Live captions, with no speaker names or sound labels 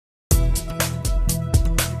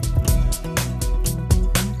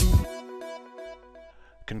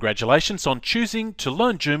Congratulations on choosing to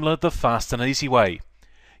learn Joomla the fast and easy way.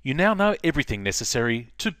 You now know everything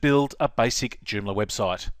necessary to build a basic Joomla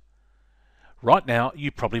website. Right now, you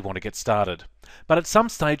probably want to get started, but at some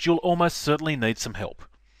stage you'll almost certainly need some help.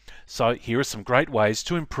 So here are some great ways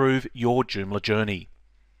to improve your Joomla journey.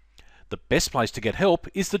 The best place to get help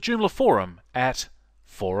is the Joomla forum at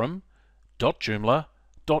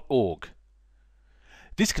forum.joomla.org.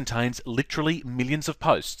 This contains literally millions of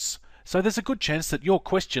posts, so there's a good chance that your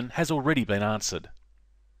question has already been answered.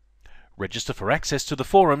 Register for access to the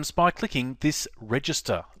forums by clicking this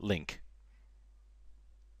Register link.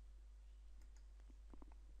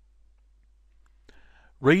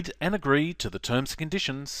 Read and agree to the terms and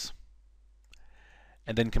conditions,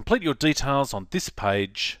 and then complete your details on this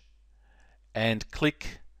page and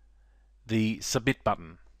click the Submit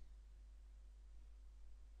button.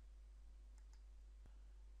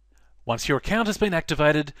 Once your account has been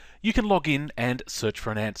activated, you can log in and search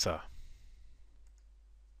for an answer.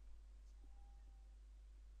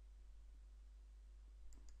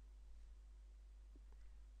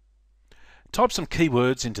 Type some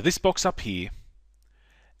keywords into this box up here,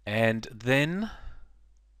 and then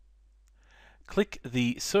click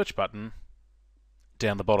the search button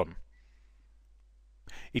down the bottom.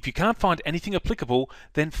 If you can't find anything applicable,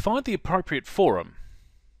 then find the appropriate forum.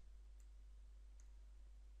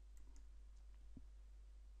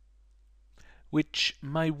 Which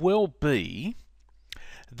may well be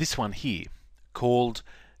this one here, called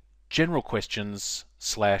General Questions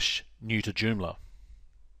 / New to Joomla.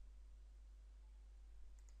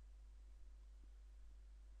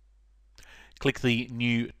 Click the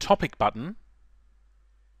New Topic button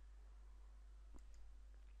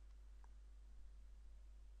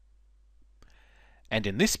and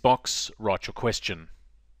in this box write your question.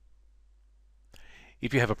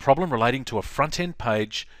 If you have a problem relating to a front-end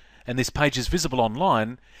page and this page is visible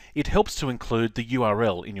online, it helps to include the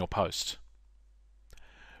URL in your post.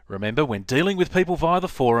 Remember, when dealing with people via the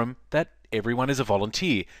forum, that everyone is a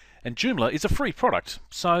volunteer, and Joomla is a free product,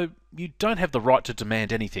 so you don't have the right to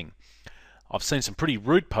demand anything. I've seen some pretty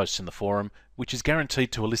rude posts in the forum, which is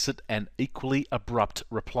guaranteed to elicit an equally abrupt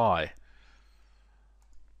reply.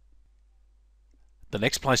 The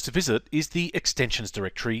next place to visit is the extensions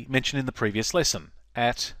directory mentioned in the previous lesson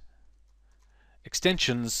at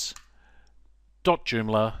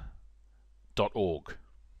extensions.joomla.org.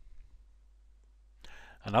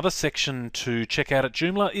 Another section to check out at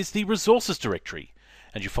Joomla is the resources directory,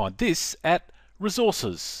 and you find this at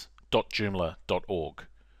resources.joomla.org.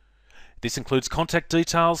 This includes contact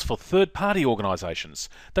details for third-party organisations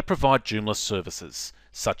that provide Joomla services,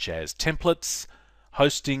 such as templates,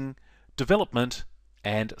 hosting, development,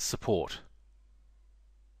 and support.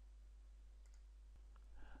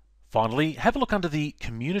 Finally, have a look under the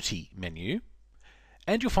Community menu,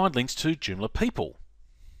 and you'll find links to Joomla People,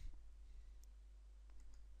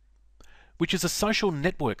 which is a social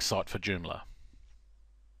network site for Joomla.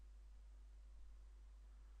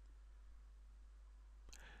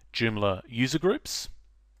 Joomla user groups,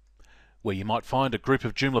 where you might find a group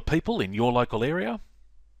of Joomla people in your local area,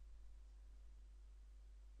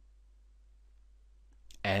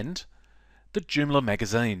 and the Joomla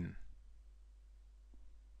magazine,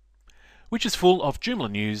 which is full of Joomla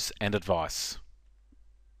news and advice.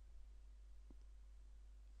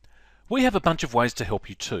 We have a bunch of ways to help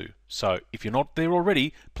you too, so if you're not there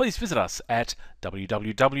already, please visit us at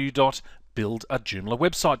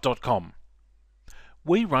www.buildajoomlawebsite.com.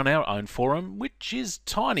 We run our own forum, which is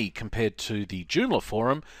tiny compared to the Joomla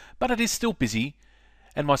forum, but it is still busy,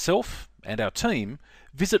 and myself and our team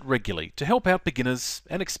visit regularly to help out beginners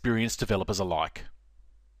and experienced developers alike.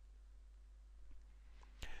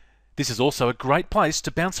 This is also a great place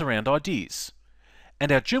to bounce around ideas.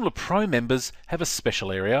 And our Joomla Pro members have a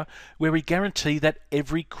special area where we guarantee that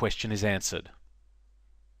every question is answered.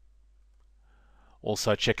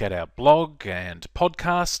 Also check out our blog and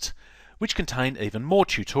podcast, which contain even more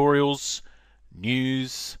tutorials,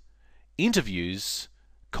 news, interviews,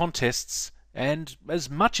 contests, and as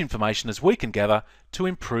much information as we can gather to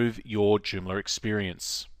improve your Joomla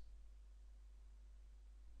experience.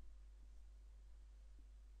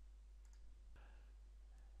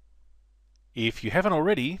 If you haven't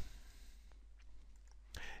already,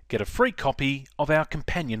 get a free copy of our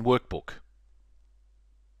companion workbook.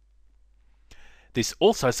 This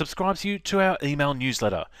also subscribes you to our email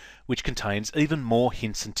newsletter, which contains even more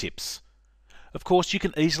hints and tips. Of course, you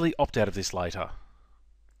can easily opt out of this later.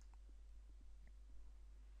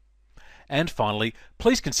 And finally,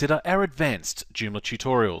 please consider our advanced Joomla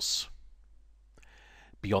tutorials.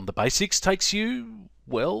 Beyond the Basics takes you,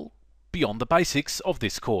 well, beyond the basics of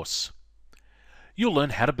this course. You'll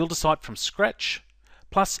learn how to build a site from scratch,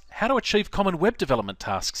 plus how to achieve common web development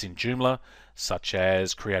tasks in Joomla, such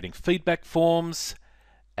as creating feedback forms,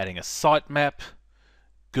 adding a sitemap,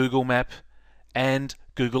 Google Map, and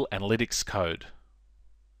Google Analytics code.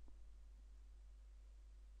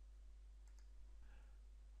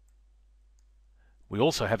 We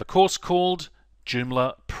also have a course called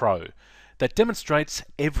Joomla Pro that demonstrates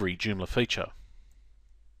every Joomla feature.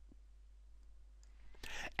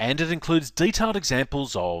 And it includes detailed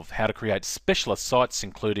examples of how to create specialist sites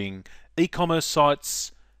including e-commerce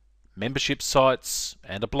sites, membership sites,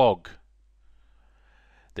 and a blog.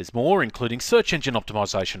 There's more, including search engine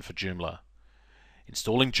optimization for Joomla,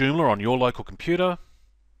 installing Joomla on your local computer,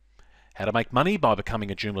 how to make money by becoming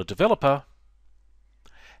a Joomla developer,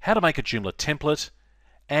 how to make a Joomla template,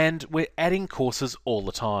 and we're adding courses all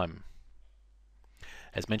the time.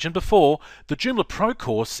 As mentioned before, the Joomla Pro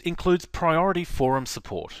course includes priority forum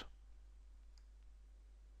support.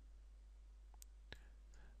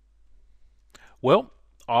 Well,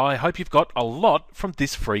 I hope you've got a lot from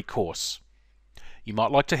this free course. You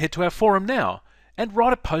might like to head to our forum now and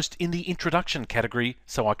write a post in the introduction category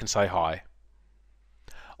so I can say hi.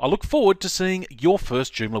 I look forward to seeing your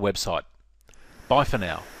first Joomla website. Bye for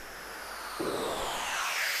now.